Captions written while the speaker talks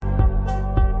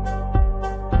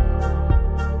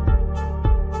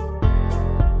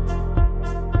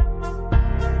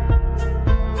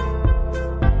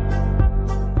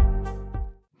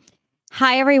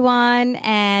Hi, everyone,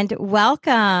 and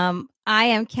welcome. I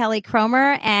am Kelly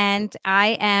Kromer, and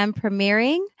I am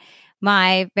premiering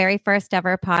my very first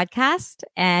ever podcast,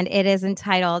 and it is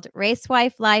entitled Race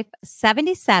Wife Life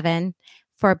 77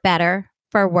 for Better,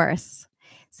 for Worse.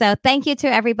 So, thank you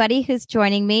to everybody who's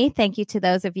joining me. Thank you to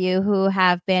those of you who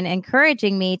have been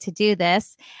encouraging me to do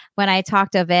this. When I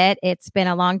talked of it, it's been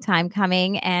a long time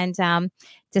coming, and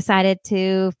decided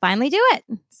to finally do it.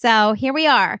 So here we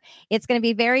are. It's going to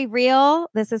be very real.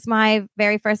 This is my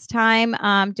very first time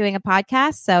doing a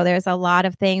podcast. So there's a lot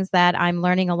of things that I'm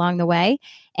learning along the way.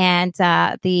 And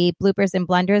the bloopers and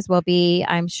blunders will be,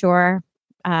 I'm sure,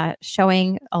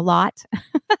 showing a lot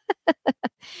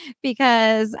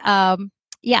because,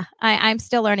 I'm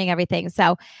still learning everything.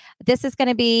 So this is going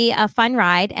to be a fun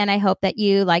ride. And I hope that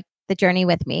you like the journey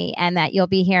with me and that you'll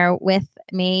be here with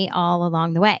me all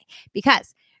along the way,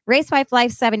 because Race Wife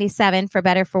Life 77 for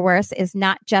Better, for Worse is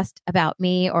not just about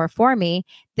me or for me.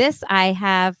 This I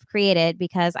have created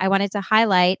because I wanted to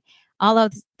highlight all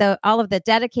of the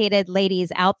dedicated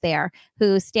ladies out there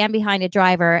who stand behind a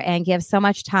driver and give so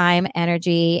much time,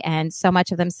 energy, and so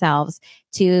much of themselves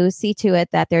to see to it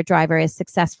that their driver is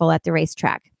successful at the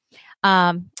racetrack.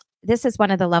 This is one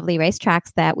of the lovely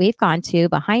racetracks that we've gone to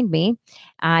behind me.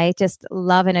 I just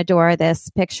love and adore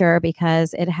this picture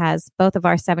because it has both of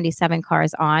our 77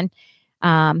 cars on.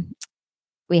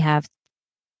 We have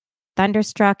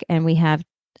Thunderstruck and we have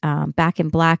Back in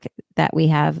Black that we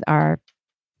have our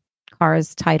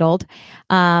cars titled.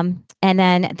 And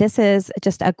then this is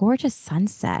just a gorgeous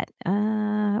sunset.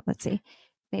 Let's see.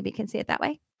 Maybe you can see it that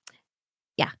way.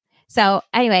 Yeah. So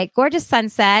anyway, gorgeous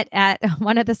sunset at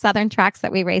one of the southern tracks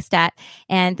that we raced at.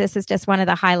 And this is just one of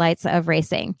the highlights of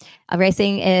racing.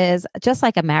 Racing is just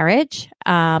like a marriage.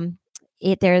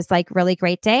 There's like really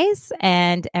great days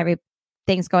and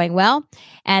everything's going well.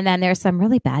 And then there's some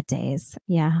really bad days.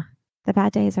 Yeah. The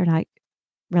bad days are not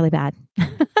really bad.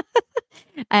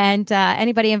 And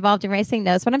anybody involved in racing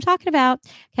knows what I'm talking about.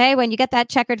 Okay, when you get that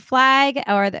checkered flag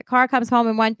or the car comes home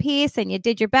in one piece and you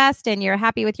did your best and you're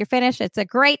happy with your finish, it's a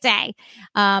great day.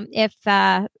 If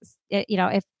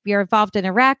you're involved in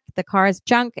a wreck, the car is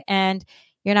junk and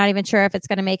you're not even sure if it's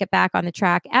going to make it back on the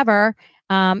track ever.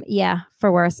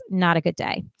 For worse, not a good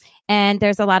day. And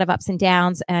there's a lot of ups and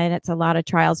downs, and it's a lot of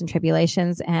trials and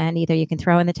tribulations. And either you can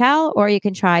throw in the towel or you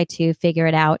can try to figure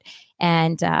it out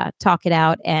and talk it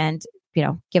out and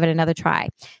give it another try.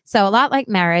 So a lot like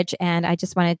marriage. And I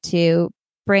just wanted to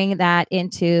bring that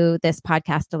into this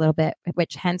podcast a little bit,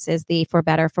 which hence is the for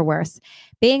better, for worse.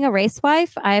 Being a race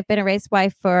wife, I've been a race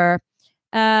wife for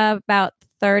about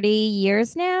 30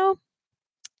 years now.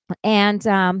 And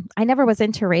I never was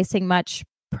into racing much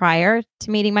prior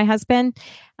to meeting my husband.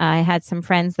 I had some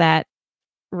friends that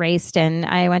raced and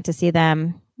I went to see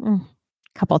them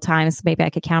couple times. Maybe I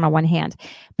could count on one hand,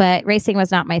 but racing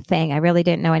was not my thing. I really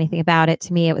didn't know anything about it.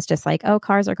 To me, it was just like, oh,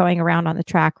 cars are going around on the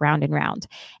track, round and round.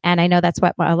 And I know that's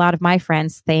what a lot of my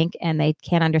friends think, and they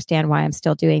can't understand why I'm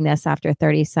still doing this after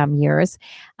 30 some years,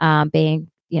 being,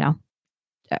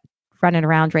 running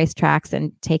around racetracks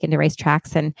and taking to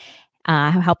racetracks and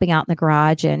helping out in the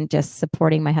garage and just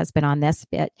supporting my husband on this.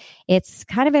 But it's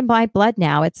kind of in my blood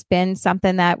now. It's been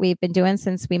something that we've been doing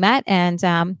since we met,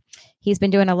 and he's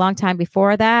been doing a long time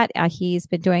before that. He's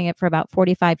been doing it for about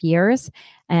 45 years.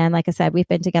 And like I said, we've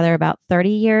been together about 30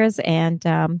 years, and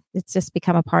it's just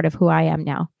become a part of who I am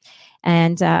now.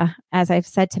 And as I've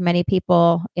said to many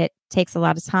people, it takes a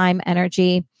lot of time,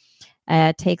 energy,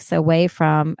 takes away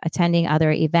from attending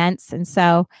other events. And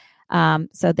so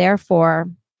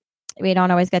therefore, we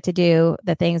don't always get to do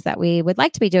the things that we would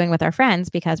like to be doing with our friends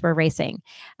because we're racing.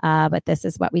 But this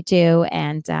is what we do.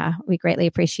 And we greatly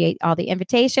appreciate all the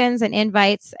invitations and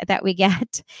invites that we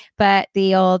get. But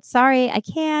the old, sorry, I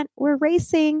can't, we're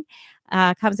racing,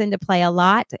 comes into play a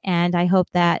lot. And I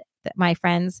hope that my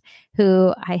friends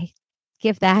who I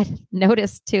give that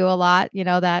notice to a lot,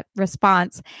 that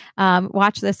response,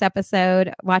 watch this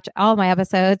episode, watch all my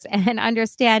episodes and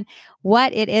understand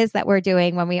what it is that we're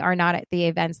doing when we are not at the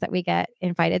events that we get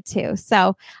invited to.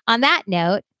 So on that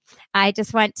note, I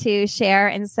just want to share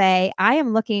and say, I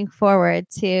am looking forward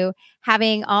to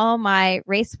having all my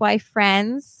race wife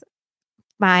friends,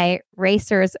 my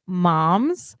racers'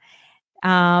 moms,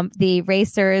 the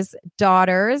racers'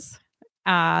 daughters,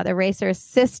 the racers'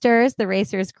 sisters, the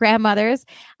racers' grandmothers.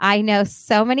 I know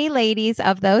so many ladies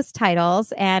of those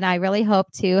titles, and I really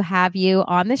hope to have you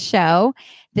on the show.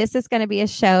 This is going to be a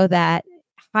show that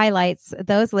highlights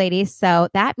those ladies. So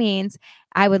that means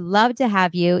I would love to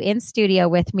have you in studio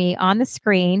with me on the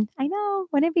screen. I know,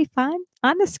 wouldn't it be fun?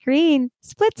 On the screen,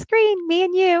 split screen, me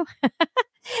and you.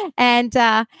 and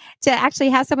to actually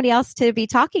have somebody else to be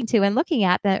talking to and looking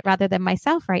at that rather than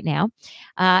myself right now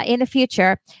in the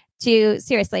future to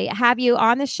seriously have you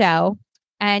on the show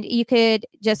and you could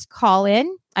just call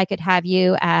in. I could have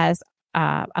you as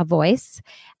a voice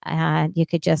and you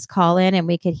could just call in and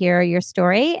we could hear your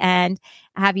story and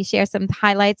have you share some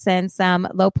highlights and some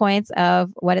low points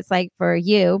of what it's like for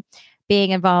you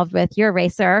being involved with your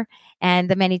racer and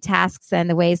the many tasks and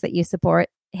the ways that you support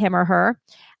him or her.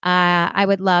 I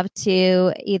would love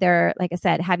to either, like I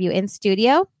said, have you in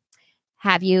studio,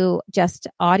 have you just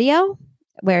audio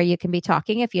where you can be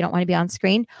talking if you don't want to be on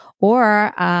screen,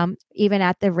 or even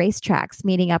at the racetracks,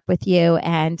 meeting up with you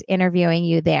and interviewing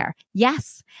you there.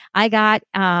 Yes, I got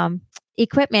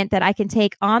equipment that I can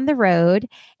take on the road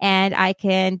and I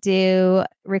can do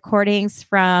recordings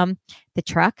from the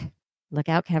truck. Look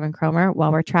out, Kevin Kromer,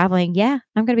 while we're traveling. Yeah,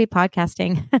 I'm going to be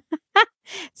podcasting.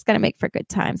 It's going to make for good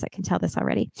times. I can tell this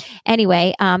already.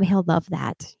 Anyway, he'll love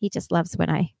that. He just loves when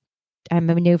I'm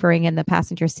maneuvering in the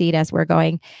passenger seat as we're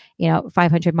going,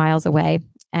 500 miles away.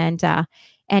 And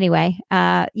anyway,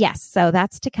 yes, so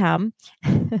that's to come.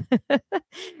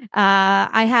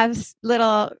 I have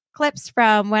little clips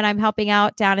from when I'm helping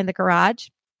out down in the garage.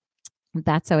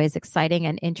 That's always exciting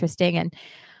and interesting and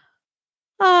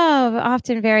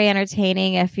often very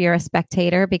entertaining if you're a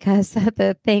spectator because of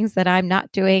the things that I'm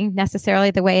not doing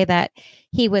necessarily the way that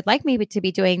he would like me to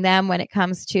be doing them when it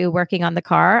comes to working on the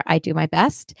car. I do my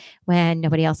best when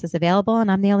nobody else is available and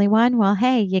I'm the only one. Well,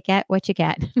 hey, you get what you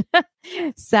get.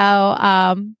 So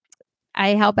I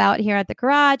help out here at the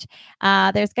garage.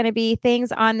 There's going to be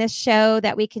things on this show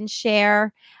that we can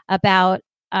share about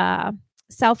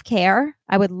self-care.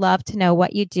 I would love to know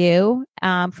what you do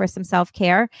for some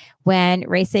self-care when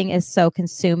racing is so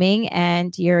consuming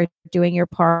and you're doing your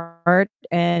part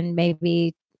and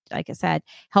maybe, like I said,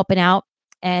 helping out.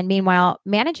 And meanwhile,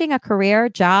 managing a career,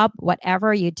 job,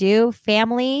 whatever you do,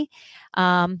 family,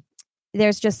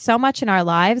 there's just so much in our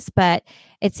lives, but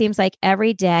it seems like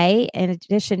every day, in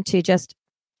addition to just,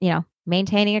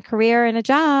 maintaining a career and a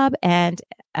job and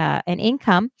an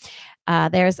income,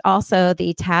 there's also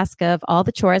the task of all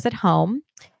the chores at home,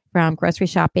 from grocery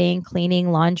shopping,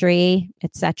 cleaning, laundry,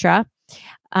 etc.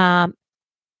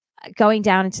 Going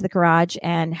down into the garage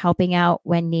and helping out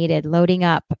when needed, loading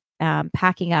up,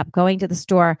 packing up, going to the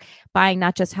store, buying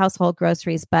not just household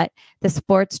groceries, but the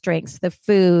sports drinks, the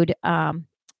food,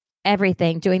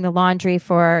 everything, doing the laundry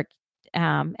for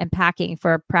and packing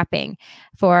for prepping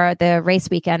for the race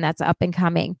weekend that's up and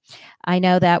coming. I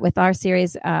know that with our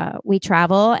series, we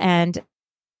travel and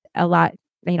a lot,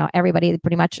 everybody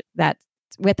pretty much that's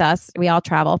with us, we all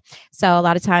travel. So a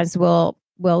lot of times we'll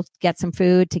get some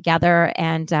food together.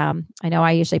 And I know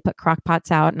I usually put crock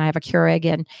pots out and I have a Keurig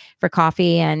and for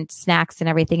coffee and snacks and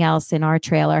everything else in our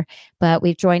trailer. But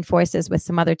we've joined forces with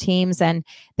some other teams and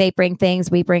they bring things,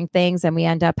 we bring things, and we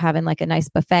end up having like a nice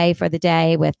buffet for the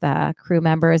day with crew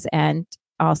members and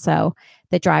also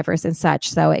the drivers and such.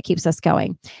 So it keeps us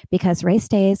going because race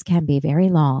days can be very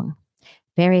long,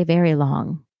 very, very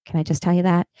long. Can I just tell you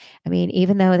that? I mean,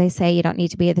 even though they say you don't need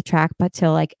to be at the track but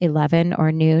till like 11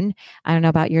 or noon, I don't know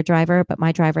about your driver, but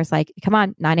my driver's like, come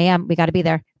on, 9 a.m. We got to be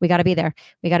there. We got to be there.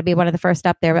 We got to be one of the first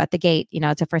up there at the gate,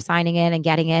 for signing in and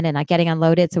getting in and not getting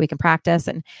unloaded so we can practice.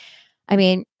 And I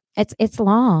mean, it's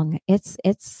long. It's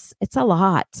a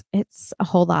lot. It's a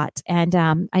whole lot. And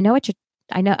I know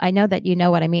that you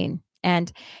know what I mean.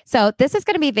 And so this is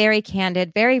going to be very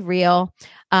candid, very real.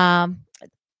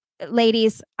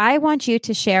 Ladies, I want you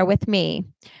to share with me,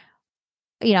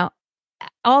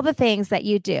 all the things that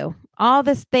you do, all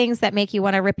the things that make you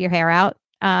want to rip your hair out,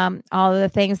 all of the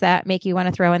things that make you want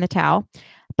to throw in the towel,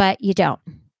 but you don't,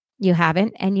 you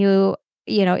haven't, and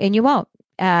and you won't.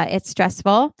 It's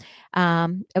stressful.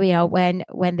 When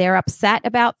they're upset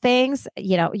about things,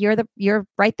 you're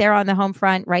right there on the home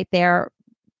front, right there,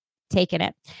 taking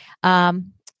it.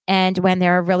 And when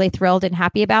they're really thrilled and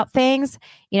happy about things,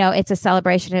 it's a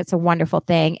celebration. It's a wonderful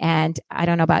thing. And I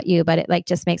don't know about you, but it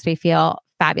just makes me feel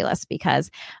fabulous because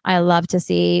I love to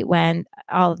see when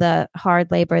all the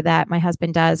hard labor that my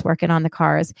husband does working on the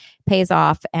cars pays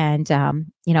off and,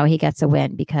 he gets a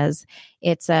win because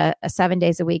it's a 7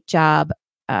 days a week job,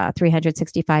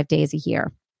 365 days a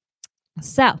year.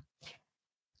 So,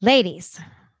 ladies,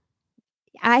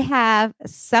 I have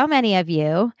so many of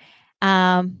you,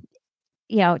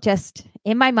 just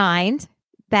in my mind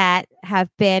that have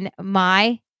been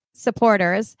my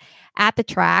supporters at the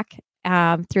track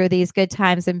through these good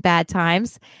times and bad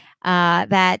times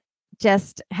that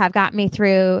just have got me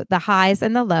through the highs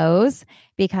and the lows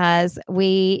because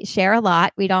we share a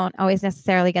lot. We don't always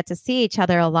necessarily get to see each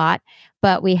other a lot,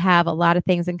 but we have a lot of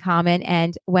things in common.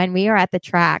 And when we are at the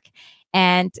track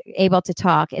and able to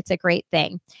talk, it's a great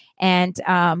thing. And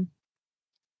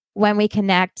when we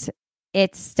connect,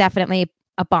 it's definitely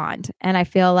a bond. And I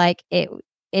feel like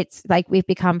it's like we've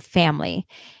become family.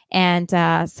 And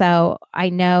so I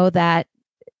know that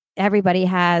everybody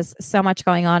has so much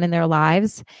going on in their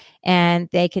lives, and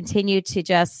they continue to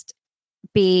just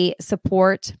be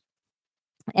support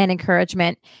and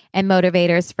encouragement and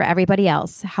motivators for everybody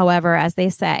else. However, as they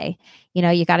say,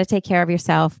 you got to take care of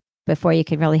yourself before you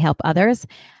can really help others.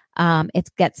 It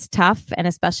gets tough, and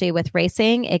especially with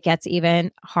racing, it gets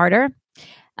even harder.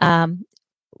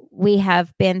 We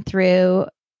have been through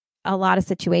a lot of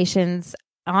situations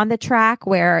on the track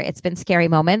where it's been scary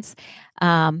moments.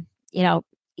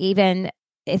 Even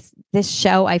this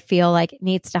show, I feel like,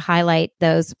 needs to highlight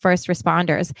those first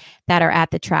responders that are at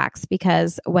the tracks,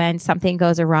 because when something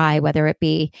goes awry, whether it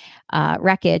be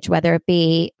wreckage, whether it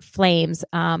be flames,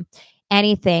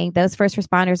 anything, those first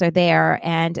responders are there,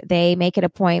 and they make it a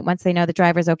point, once they know the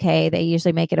driver's okay, they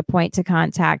usually make it a point to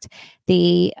contact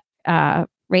the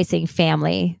racing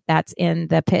family that's in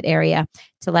the pit area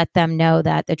to let them know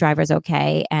that the driver's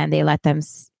okay, and they let them,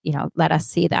 let us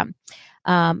see them.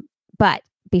 But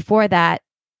before that,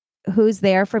 who's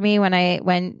there for me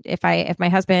if my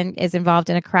husband is involved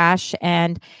in a crash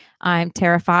and I'm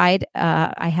terrified?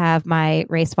 I have my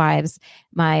race wives,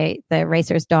 the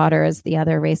racers' daughters, the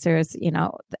other racers,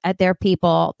 their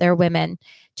people, their women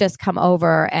just come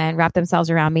over and wrap themselves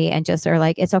around me and just are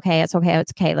like, it's okay.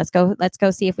 Let's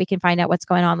go see if we can find out what's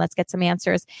going on. Let's get some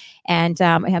answers. And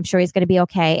I'm sure he's going to be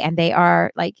okay. And they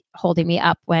are like holding me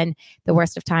up when the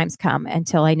worst of times come,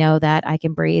 until I know that I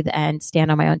can breathe and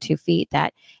stand on my own 2 feet,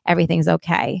 that everything's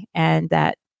okay and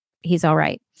that he's all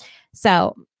right.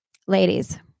 So,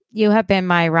 ladies, you have been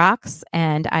my rocks,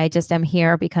 and I just am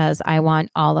here because I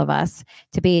want all of us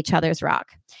to be each other's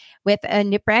rock. With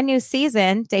a brand new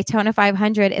season, Daytona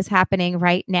 500 is happening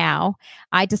right now.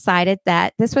 I decided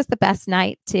that this was the best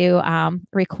night to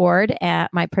record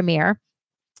at my premiere.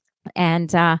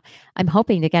 And I'm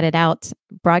hoping to get it out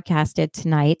broadcasted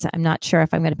tonight. I'm not sure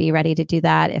if I'm going to be ready to do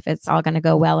that, if it's all going to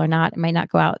go well or not. It might not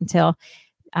go out until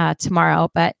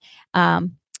tomorrow. But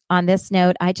on this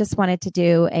note, I just wanted to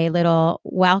do a little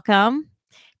welcome.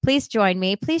 Please join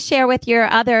me. Please share with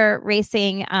your other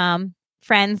racing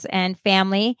friends and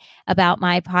family about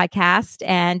my podcast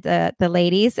and the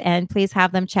ladies, and please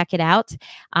have them check it out.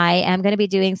 I am going to be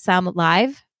doing some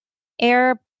live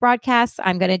air broadcasts.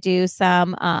 I'm going to do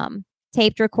some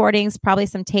taped recordings, probably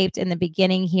some taped in the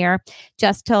beginning here,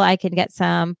 just till I can get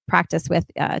some practice with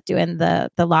doing the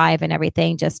live and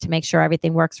everything, just to make sure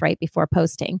everything works right before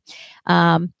posting.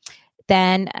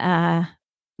 Then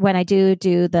when I do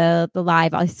the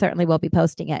live, I certainly will be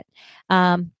posting it.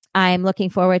 I'm looking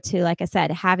forward to, like I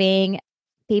said, having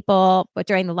people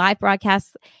during the live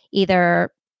broadcasts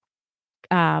either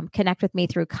connect with me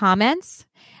through comments,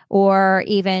 or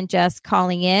even just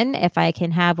calling in. If I can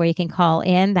have where you can call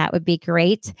in, that would be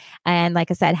great. And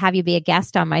like I said, have you be a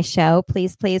guest on my show.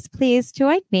 Please, please, please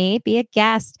join me. Be a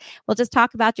guest. We'll just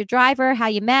talk about your driver, how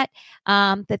you met,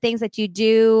 the things that you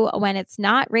do when it's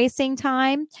not racing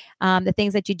time, the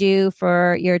things that you do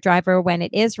for your driver when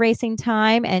it is racing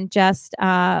time, and just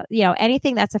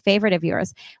anything that's a favorite of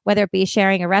yours, whether it be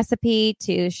sharing a recipe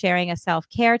to sharing a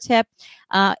self-care tip.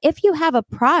 If you have a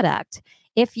product,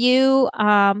 if you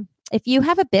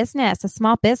have a business, a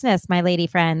small business, my lady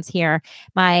friends here,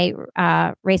 my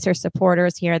racer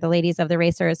supporters here, the ladies of the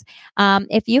racers,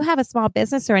 if you have a small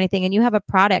business or anything and you have a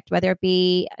product, whether it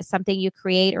be something you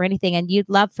create or anything, and you'd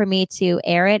love for me to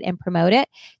air it and promote it,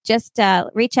 just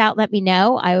reach out, let me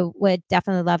know. I would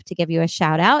definitely love to give you a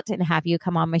shout out and have you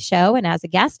come on my show. And as a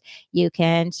guest, you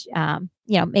can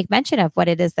make mention of what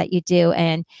it is that you do.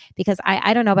 And because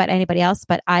I don't know about anybody else,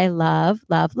 but I love,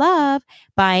 love, love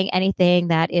buying anything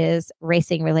that is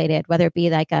racing related, whether it be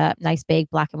like a nice big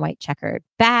black and white checkered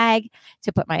bag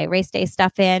to put my race day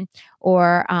stuff in,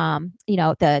 or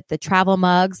the travel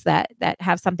mugs that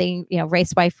have something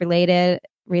race wife related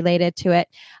to it.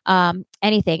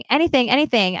 Anything.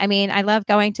 I mean, I love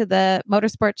going to the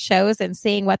motorsports shows and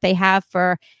seeing what they have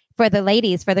for the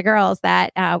ladies, for the girls,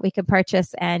 that we can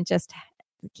purchase and just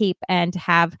keep and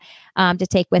have to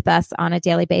take with us on a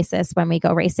daily basis when we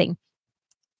go racing.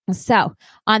 So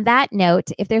on that note,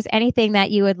 if there's anything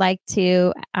that you would like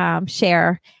to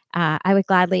share, I would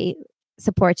gladly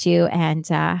support you and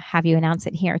have you announce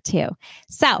it here too.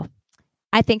 So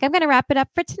I think I'm going to wrap it up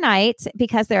for tonight,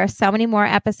 because there are so many more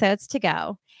episodes to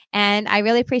go. And I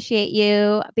really appreciate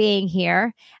you being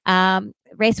here.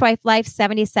 Racewife Life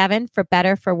 77 for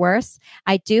better, for worse.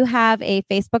 I do have a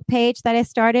Facebook page that I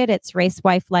started. It's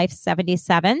Racewife Life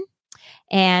 77.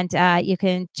 And you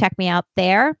can check me out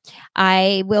there.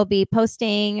 I will be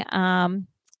posting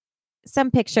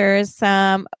some pictures,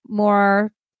 some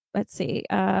more. Let's see.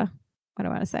 What do I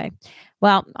want to say?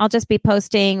 Well, I'll just be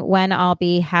posting when I'll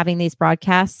be having these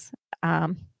broadcasts.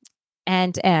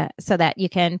 And so that you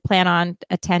can plan on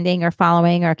attending or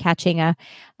following or catching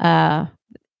the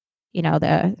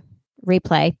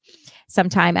replay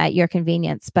sometime at your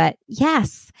convenience. But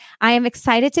yes, I am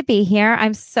excited to be here.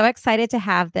 I'm so excited to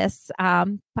have this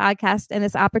podcast and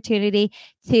this opportunity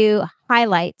to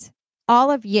highlight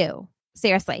all of you.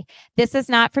 Seriously, this is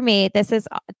not for me. This is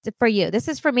for you. This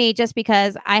is for me just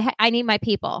because I need my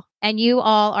people, and you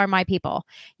all are my people.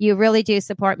 You really do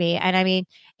support me. And I mean,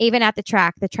 even at the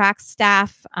track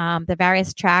staff, the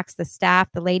various tracks, the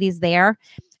staff, the ladies there,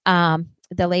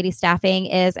 the lady staffing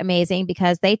is amazing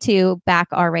because they too back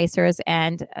our racers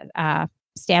and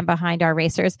stand behind our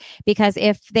racers, because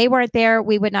if they weren't there,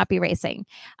 we would not be racing.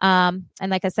 And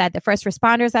like I said, the first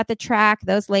responders at the track,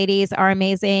 those ladies are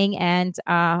amazing and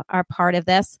are part of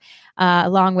this,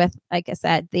 along with, like I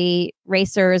said, the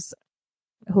racers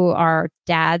who are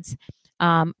dads,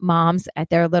 moms at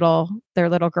their little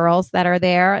girls that are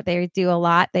there. They do a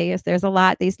lot. There's a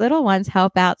lot. These little ones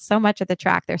help out so much at the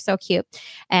track. They're so cute.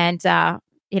 And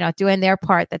doing their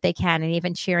part that they can, and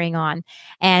even cheering on.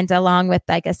 And along with,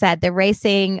 like I said, the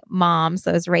racing moms,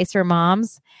 those racer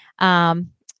moms, the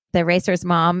racer's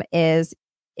mom is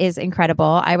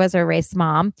incredible. I was a race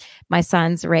mom. My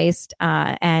sons raced,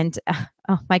 and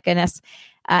oh my goodness.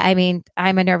 I mean,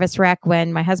 I'm a nervous wreck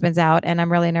when my husband's out, and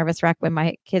I'm really a nervous wreck when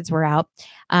my kids were out.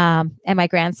 And my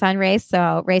grandson raced.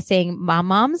 So racing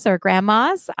moms or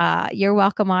grandmas, you're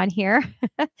welcome on here.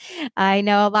 I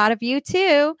know a lot of you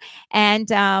too. And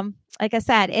like I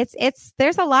said,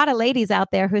 there's a lot of ladies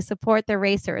out there who support the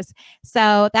racers.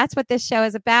 So that's what this show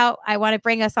is about. I want to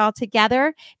bring us all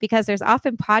together because there's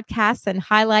often podcasts and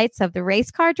highlights of the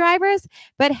race car drivers.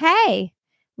 But hey,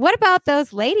 what about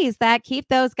those ladies that keep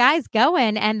those guys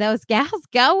going and those gals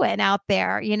going out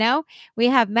there? We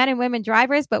have men and women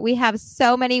drivers, but we have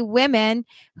so many women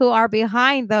who are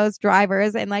behind those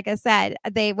drivers. And like I said,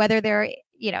 whether they're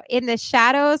in the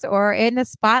shadows or in the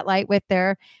spotlight with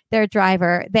their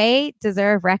driver, they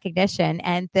deserve recognition.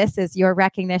 And this is your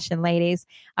recognition, ladies.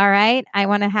 All right. I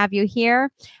want to have you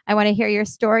here. I want to hear your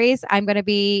stories. I'm going to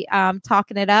be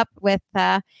talking it up with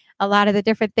a lot of the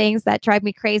different things that drive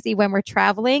me crazy when we're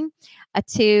traveling,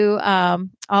 to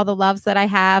all the loves that I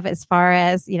have as far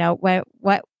as,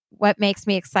 what makes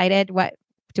me excited. What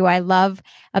do I love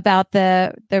about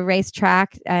the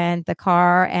racetrack and the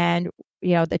car and,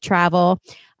 the travel,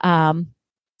 and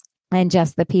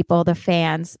just the people, the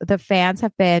fans. The fans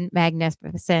have been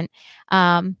magnificent.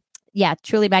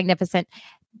 Truly magnificent.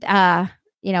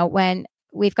 When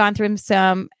we've gone through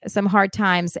some hard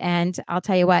times, and I'll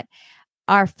tell you what,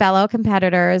 our fellow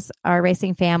competitors, our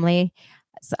racing family,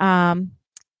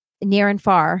 near and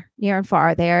far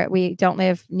there. We don't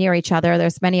live near each other.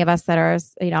 There's many of us that are,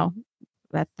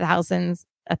 1,000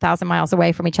 miles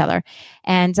away from each other.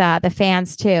 And the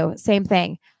fans too, same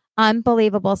thing.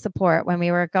 Unbelievable support when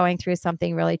we were going through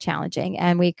something really challenging.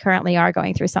 And we currently are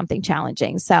going through something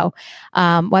challenging. So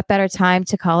what better time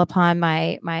to call upon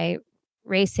my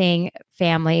racing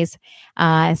families,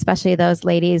 especially those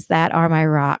ladies that are my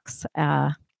rocks.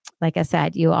 Like I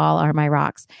said, you all are my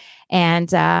rocks,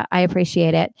 and I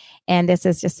appreciate it. And this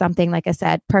is just something, like I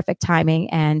said, perfect timing.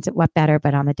 And what better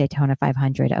but on the Daytona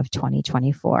 500 of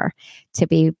 2024 to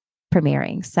be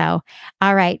premiering. So,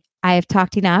 all right, I have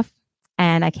talked enough.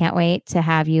 And I can't wait to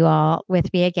have you all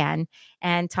with me again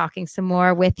and talking some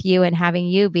more with you and having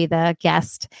you be the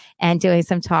guest and doing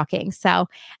some talking. So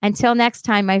until next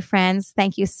time, my friends,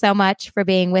 thank you so much for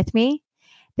being with me.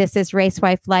 This is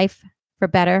Racewife Life, for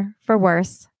better, for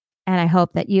worse. And I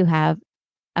hope that you have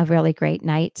a really great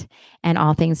night and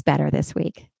all things better this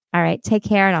week. All right, take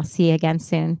care, and I'll see you again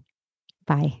soon.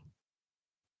 Bye.